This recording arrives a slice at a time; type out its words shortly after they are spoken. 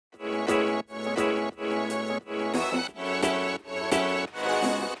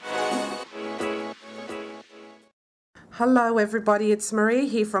Hello everybody, it's Maria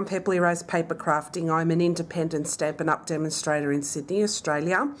here from Pebbley Rose Paper Crafting. I'm an independent Stampin' Up demonstrator in Sydney,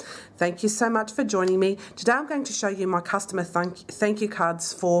 Australia. Thank you so much for joining me. Today I'm going to show you my customer thank you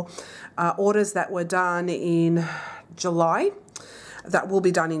cards for orders that were done in July. That will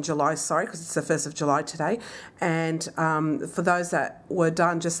be done in July, sorry, because it's the 1st of July today. And for those that were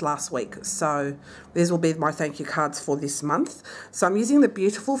done just last week. So these will be my thank you cards for this month. So I'm using the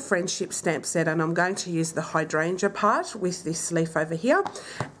beautiful Friendship stamp set, and I'm going to use the Hydrangea part with this leaf over here.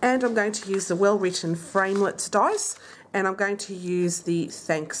 And I'm going to use the well-written framelits dice. And I'm going to use the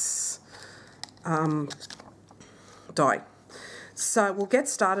thanks die. So we'll get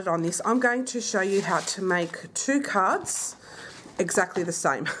started on this. I'm going to show you how to make 2 cards exactly the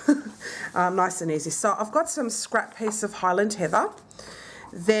same. Nice and easy. So I've got some scrap piece of Highland Heather.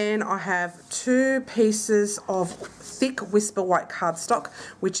 Then I have 2 pieces of thick Whisper White cardstock,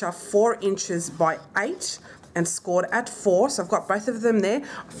 which are 4 inches by 8 and scored at 4. So I've got both of them there.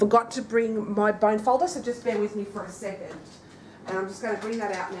 I forgot to bring my bone folder, so just bear with me for a second. And I'm just going to bring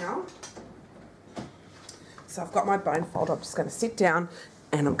that out now. So I've got my bone folder. I'm just going to sit down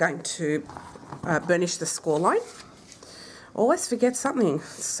and I'm going to burnish the score line. Always forget something.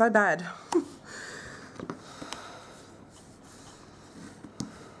 It's so bad.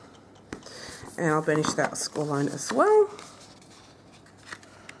 And I'll burnish that score line as well.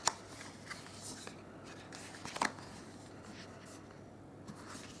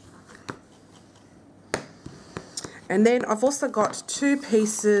 And then I've also got 2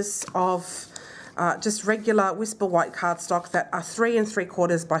 pieces of just regular Whisper White cardstock that are 3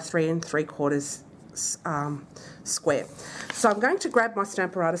 3/4 by 3 3/4 square. So I'm going to grab my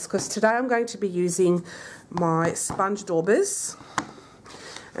Stamparatus because today I'm going to be using my sponge daubers,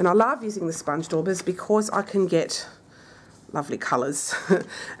 and I love using the sponge daubers because I can get lovely colours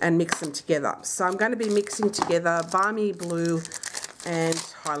and mix them together. So I'm going to be mixing together Balmy Blue and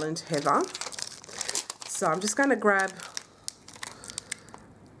Highland Heather. So I'm just going to grab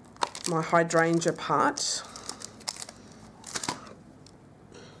my Hydrangea part,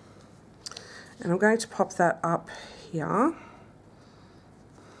 and I'm going to pop that up here,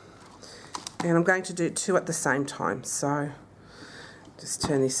 and I'm going to do 2 at the same time. So just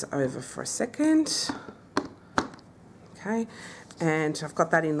turn this over for a second. Okay, and I've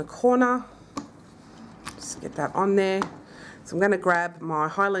got that in the corner. Just get that on there. So I'm going to grab my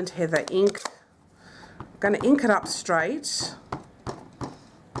Highland Heather ink. I'm going to ink it up straight.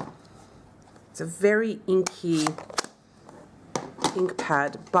 It's a very inky ink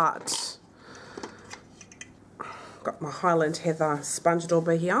pad, but I've got my Highland Heather sponge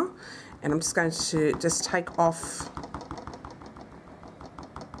dauber here, and I'm just going to take off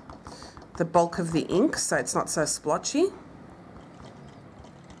the bulk of the ink so it's not so splotchy.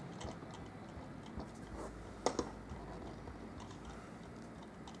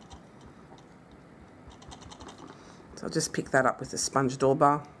 So I'll just pick that up with the sponge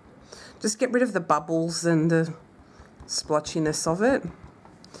dauber. Just get rid of the bubbles and the splotchiness of it.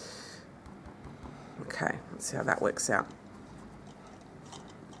 Okay, let's see how that works out.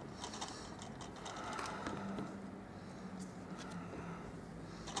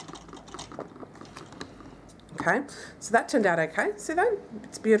 Okay, so that turned out okay. See that?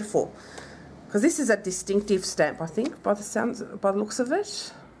 It's beautiful. Because this is a distinctive stamp, I think, by the looks of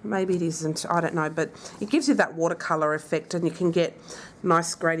it. Maybe it isn't, I don't know, but it gives you that watercolour effect, and you can get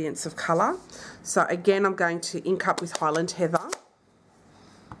nice gradients of colour. So again, I'm going to ink up with Highland Heather.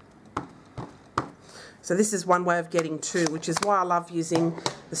 So this is one way of getting 2, which is why I love using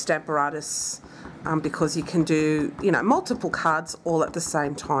the Stamparatus, because you can do, you know, multiple cards all at the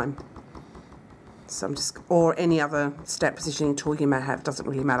same time. So I'm just, or any other stamp positioning tool you may have, doesn't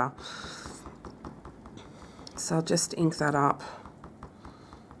really matter. So I'll just ink that up.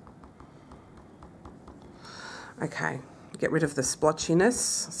 Okay, get rid of the splotchiness,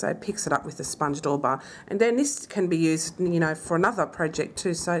 so it picks it up with the sponge dauber. And then this can be used, you know, for another project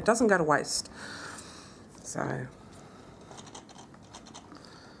too, so it doesn't go to waste. So,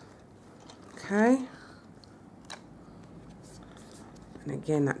 okay. And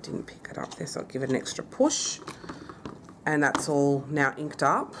again, that didn't pick it up there, so I'll give it an extra push. And that's all now inked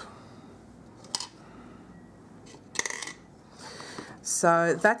up.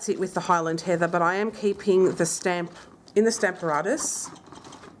 So that's it with the Highland Heather, but I am keeping the stamp in the Stamparatus.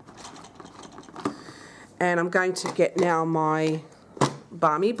 And I'm going to get now my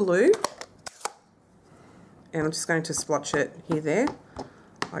Balmy Blue. And I'm just going to splotch it here, there,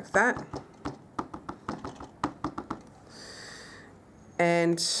 like that.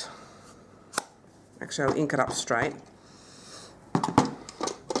 And actually I'll ink it up straight.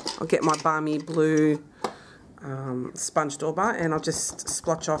 I'll get my Balmy Blue sponge dauber, and I'll just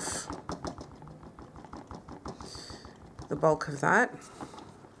splotch off the bulk of that.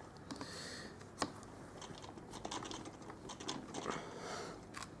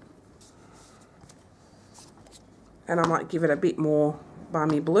 And I might give it a bit more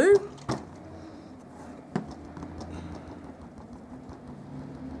balmy blue.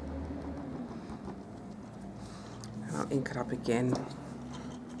 And I'll ink it up again.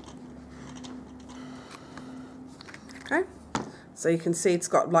 Okay, so you can see it's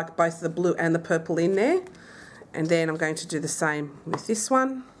got like both the blue and the purple in there. And then I'm going to do the same with this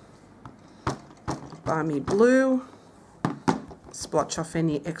one. Balmy blue. Splotch off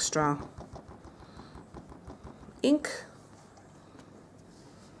any extra ink.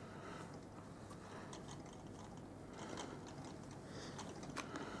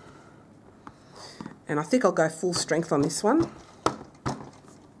 And I think I'll go full strength on this one.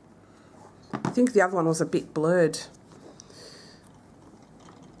 I think the other one was a bit blurred.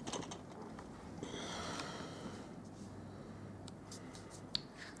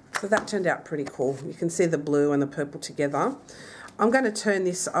 So that turned out pretty cool. You can see the blue and the purple together. I'm going to turn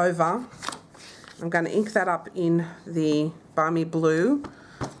this over. I'm going to ink that up in the balmy blue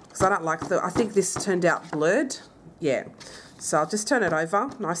because I don't like the, I think this turned out blurred. Yeah. So I'll just turn it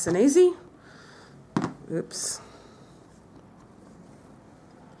over, nice and easy. Oops.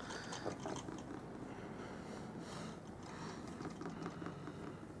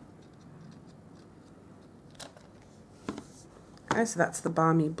 Okay, so that's the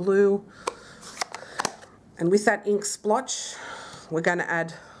balmy blue. And with that ink splotch, we're going to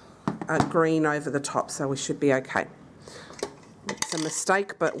add a green over the top, so we should be okay. It's a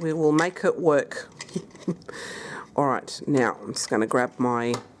mistake, but we will make it work. Alright, now I'm just going to grab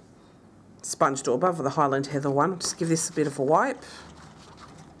my sponge dauber for the Highland Heather one. Just give this a bit of a wipe.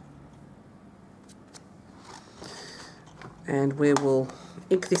 And we will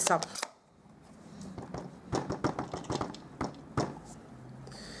ink this up.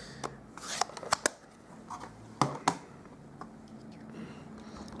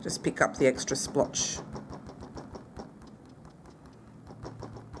 Just pick up the extra splotch.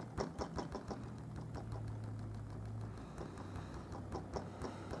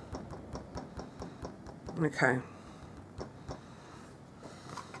 Okay.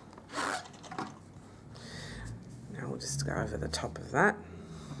 Now we'll just go over the top of that.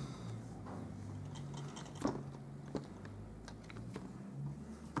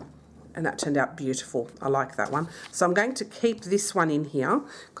 And that turned out beautiful. I like that one. So I'm going to keep this one in here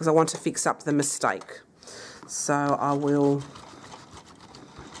because I want to fix up the mistake. So I will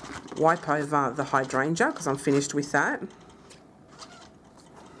wipe over the hydrangea because I'm finished with that.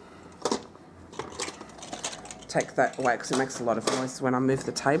 Take that away because it makes a lot of noise when I move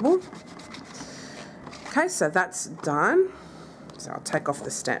the table. Okay, so that's done. So I'll take off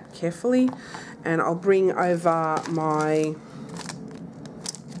the stamp carefully and I'll bring over my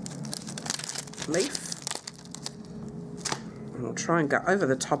leaf and I'll try and go over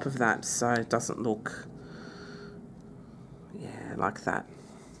the top of that so it doesn't look, yeah, like that.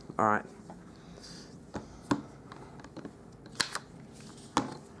 Alright.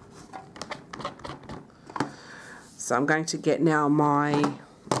 So I'm going to get now my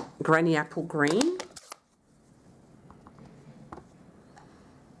Granny Apple Green.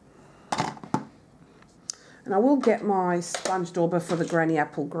 And I will get my sponge dauber for the Granny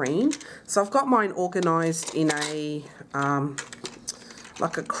Apple Green. So I've got mine organised in a,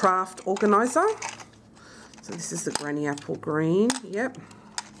 like a craft organiser. So this is the Granny Apple Green, yep.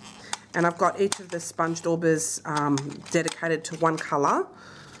 And I've got each of the sponge daubers dedicated to one colour.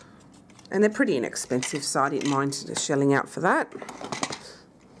 And they're pretty inexpensive, so I didn't mind shelling out for that.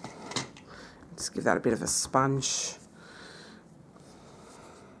 Just give that a bit of a sponge.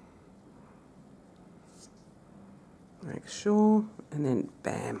 Make sure, and then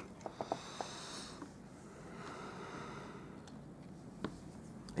bam.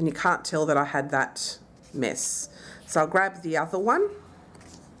 And you can't tell that I had that mess. So I'll grab the other one.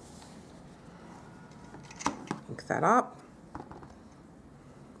 Ink that up.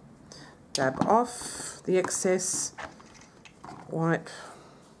 Dab off the excess. Wipe.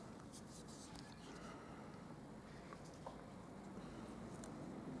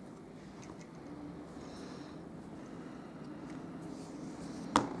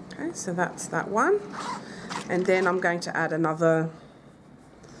 Okay, so that's that one. And then I'm going to add another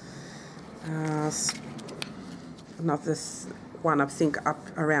one, I think,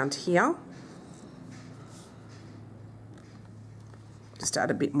 up around here. Just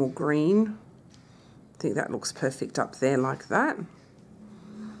add a bit more green. I think that looks perfect up there like that.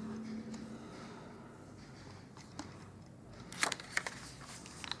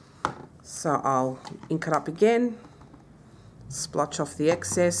 So I'll ink it up again, splotch off the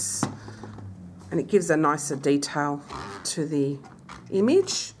excess, and it gives a nicer detail to the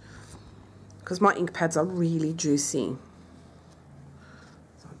image because my ink pads are really juicy.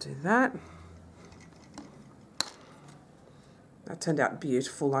 So I'll do that. That turned out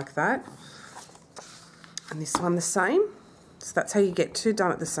beautiful like that. And this one the same. So that's how you get two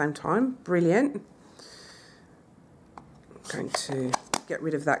done at the same time. Brilliant. I'm going to get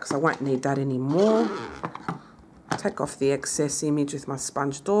rid of that because I won't need that anymore. Take off the excess image with my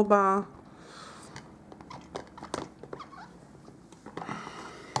sponge dauber.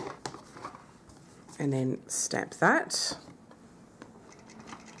 And then stamp that.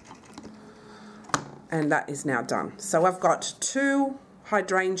 And that is now done. So I've got 2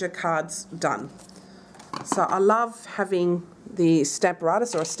 Hydrangea cards done. So I love having the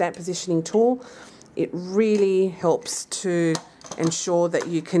Stamparatus or a stamp positioning tool. It really helps to ensure that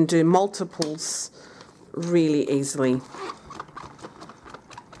you can do multiples really easily.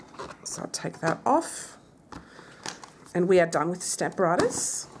 So I'll take that off. And we are done with the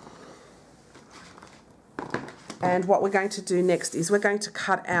Stamparatus. And what we're going to do next is we're going to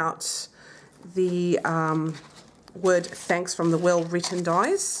cut out the word thanks from the well-written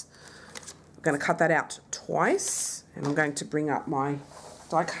dies. I'm going to cut that out twice, and I'm going to bring up my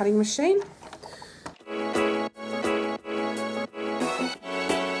die cutting machine.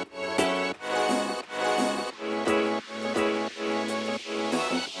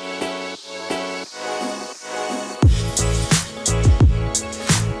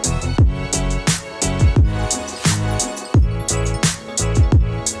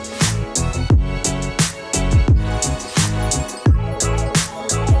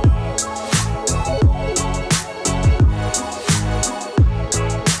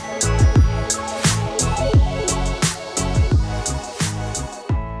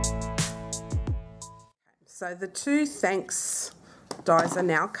 So the 2 thanks dies are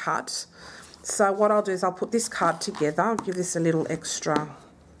now cut. So what I'll do is I'll put this card together. I'll give this a little extra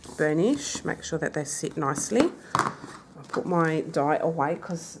burnish, make sure that they sit nicely. I'll put my die away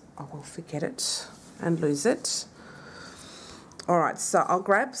because I will forget it and lose it. Alright, so I'll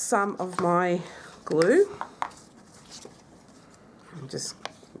grab some of my glue. I just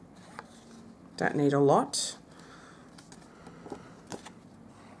don't need a lot.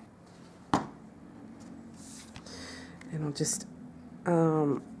 And I'll just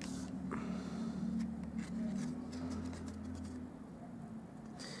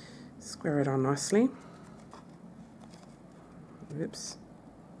square it on nicely. Oops.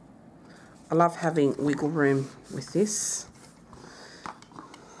 I love having wiggle room with this.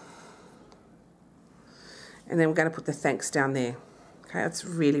 And then we're going to put the thanks down there. Okay, that's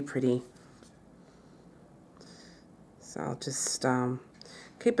really pretty. So I'll just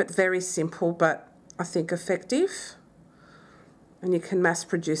keep it very simple, but I think effective. And you can mass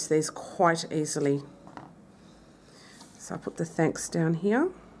produce these quite easily. So I'll put the thanks down here.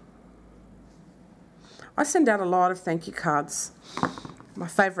 I send out a lot of thank you cards. My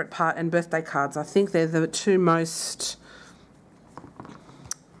favourite part, and birthday cards. I think they're the 2 most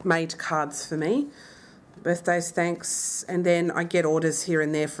made cards for me. Birthdays, thanks, and then I get orders here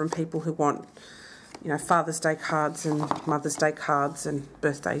and there from people who want, you know, Father's Day cards and Mother's Day cards and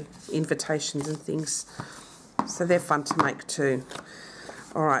birthday invitations and things. So they're fun to make too.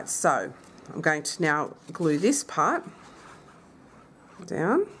 Alright, so I'm going to now glue this part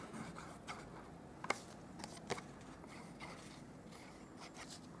down.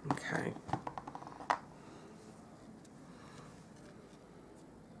 Okay.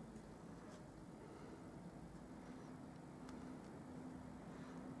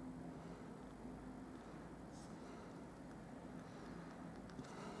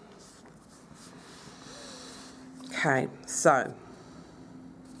 Okay, so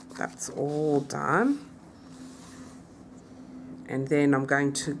that's all done. And then I'm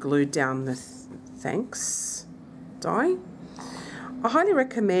going to glue down the thanks die. I highly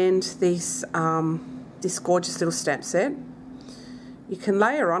recommend this gorgeous little stamp set. You can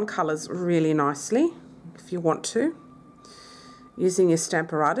layer on colours really nicely if you want to, using your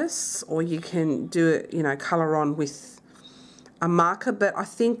Stamparatus, or you can do it, you know, colour on with a marker, but I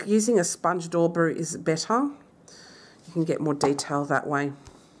think using a sponge dauber is better. You can get more detail that way.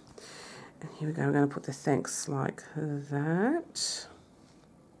 And here we go, I'm going to put the thanks like that.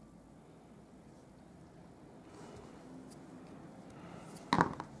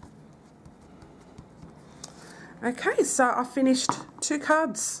 Okay, so I finished 2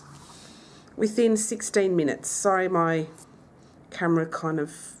 cards within 16 minutes. Sorry, my camera kind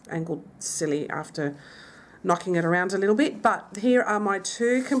of angled silly after knocking it around a little bit. But here are my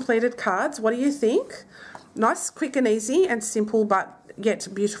 2 completed cards. What do you think? Nice, quick and easy and simple, but yet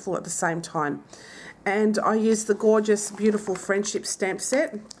beautiful at the same time. And I used the gorgeous, beautiful friendship stamp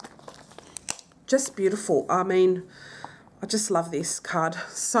set. Just beautiful. I mean, I just love this card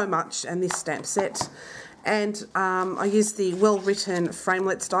so much and this stamp set. And I use the well-written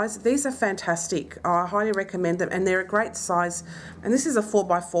framelets dies. These are fantastic. I highly recommend them, and they're a great size. And this is a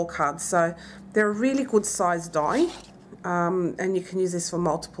 4x4 card, so they're a really good size die. And you can use this for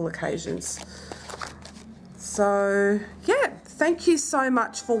multiple occasions. So, yeah, thank you so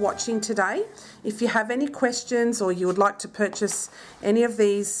much for watching today. If you have any questions or you would like to purchase any of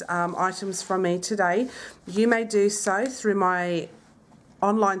these items from me today, you may do so through my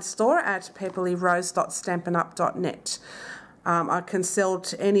online store at pepperlyrose.stampinup.net. I can sell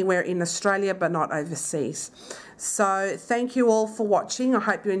to anywhere in Australia but not overseas. So thank you all for watching. I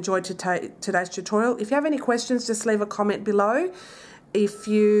hope you enjoyed today's tutorial. If you have any questions, just leave a comment below. If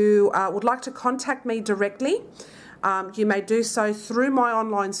you would like to contact me directly, you may do so through my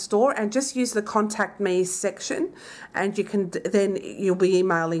online store and just use the contact me section, and you can then you'll be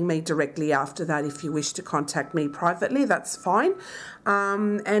emailing me directly after that. If you wish to contact me privately, that's fine.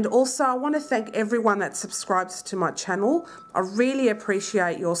 And also I want to thank everyone that subscribes to my channel. I really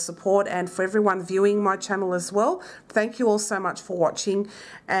appreciate your support, and for everyone viewing my channel as well. Thank you all so much for watching,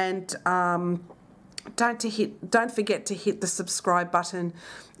 and don't forget to hit the subscribe button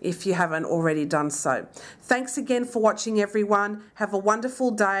if you haven't already done so. Thanks again for watching, everyone. Have a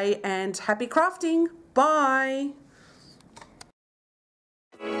wonderful day and happy crafting. Bye.